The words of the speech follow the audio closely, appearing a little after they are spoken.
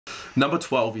Number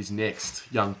 12 is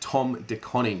next, young Tom de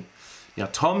Koning. Now,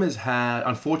 Tom has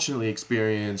unfortunately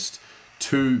experienced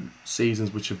 2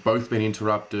 seasons which have both been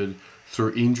interrupted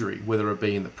through injury, whether it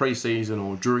be in the pre-season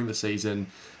or during the season.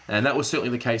 And that was certainly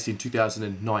the case in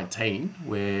 2019,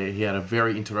 where he had a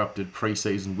very interrupted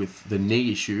pre-season with the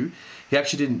knee issue. He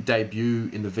actually didn't debut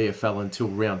in the VFL until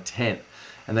round 10.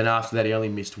 And then after that, he only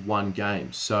missed 1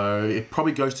 game. So it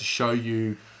probably goes to show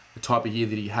you the type of year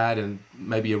that he had and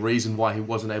maybe a reason why he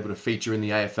wasn't able to feature in the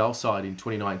AFL side in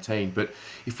 2019. But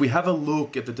if we have a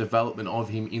look at the development of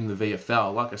him in the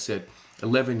VFL, like I said,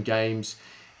 11 games,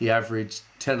 he averaged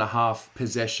 10.5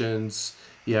 possessions,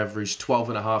 he averaged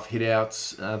 12.5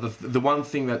 hitouts. The one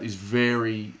thing that is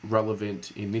very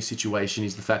relevant in this situation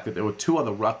is the fact that there were 2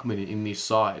 other ruckmen in this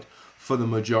side for the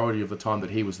majority of the time that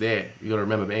he was there. You got to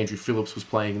remember, Andrew Phillips was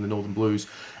playing in the Northern Blues,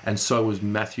 and so was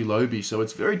Matthew Lobe. So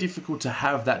it's very difficult to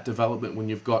have that development when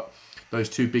you've got those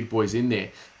 2 big boys in there.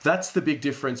 That's the big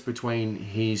difference between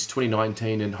his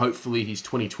 2019 and hopefully his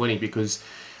 2020, because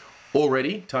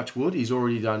already, touch wood, he's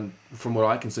already done, from what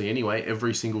I can see anyway,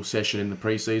 every single session in the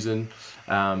preseason.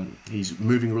 He's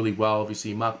moving really well.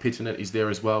 Obviously, Mark Pittonet is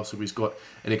there as well, so he's got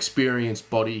an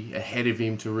experienced body ahead of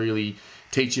him to really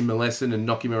teach him a lesson and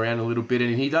knock him around a little bit,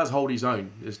 and he does hold his own.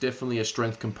 There's definitely a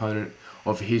strength component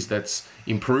of his that's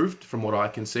improved from what I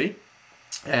can see.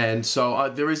 And so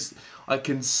I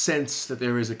can sense that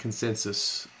there is a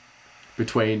consensus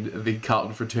between the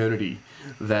Carlton fraternity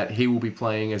that he will be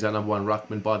playing as our #1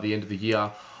 ruckman by the end of the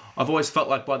year. I've always felt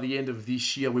like by the end of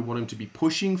this year, we want him to be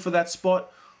pushing for that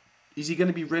spot. Is he going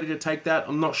to be ready to take that?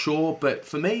 I'm not sure, but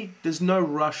for me, there's no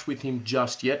rush with him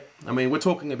just yet. I mean, we're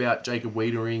talking about Jacob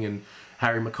Wiedering and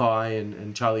Harry Mackay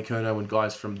and Charlie Curnow and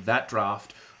guys from that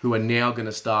draft who are now going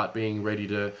to start being ready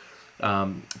to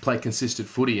play consistent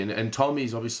footy. And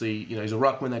Tommy's obviously, he's a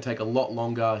ruckman. They take a lot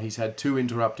longer. He's had 2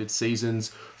 interrupted seasons.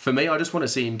 For me, I just want to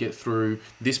see him get through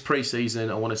this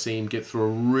preseason. I want to see him get through a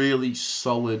really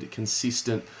solid,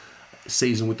 consistent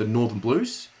season with the Northern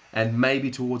Blues. And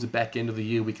maybe towards the back end of the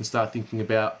year, we can start thinking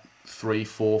about 3,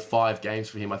 4, 5 games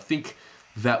for him. I think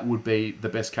that would be the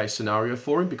best case scenario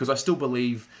for him, because I still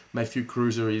believe Matthew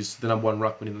Cruiser is the #1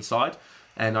 ruckman in the side.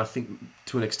 And I think,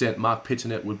 to an extent, Mark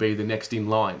Pittonet would be the next in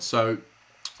line. So,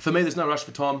 for me, there's no rush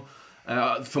for Tom.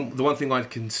 The one thing I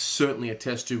can certainly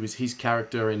attest to is his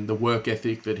character and the work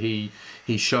ethic that he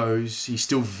shows. He's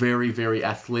still very, very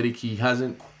athletic. He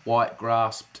hasn't quite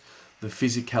grasped the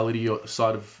physicality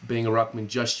side of being a ruckman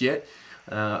just yet.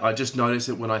 I just notice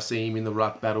it when I see him in the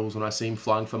ruck battles, when I see him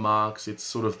flying for marks. It's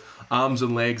sort of arms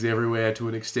and legs everywhere to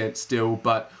an extent still.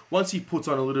 But once he puts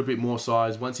on a little bit more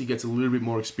size, once he gets a little bit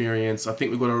more experience, I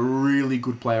think we've got a really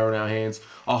good player on our hands,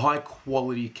 a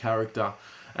high-quality character.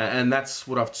 And that's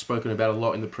what I've spoken about a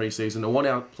lot in the preseason. I want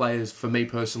our players, for me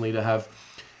personally, to have,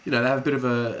 they have a bit of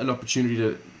an opportunity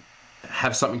to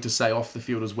have something to say off the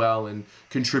field as well and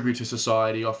contribute to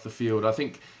society off the field. I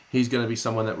think he's going to be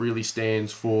someone that really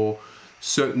stands for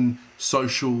certain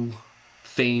social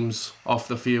themes off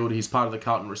the field. He's part of the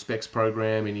Carlton Respects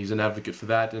program and he's an advocate for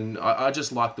that. And I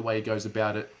just like the way he goes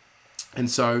about it.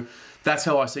 And so that's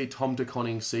how I see Tom de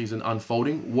Koning's season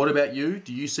unfolding. What about you?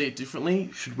 Do you see it differently?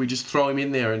 Should we just throw him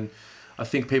in there? And I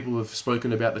think people have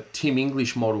spoken about the Tim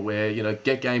English model where,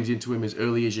 get games into him as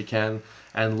early as you can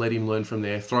and let him learn from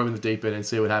there. Throw him in the deep end and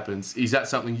see what happens. Is that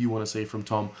something you want to see from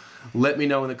Tom? Let me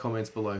know in the comments below.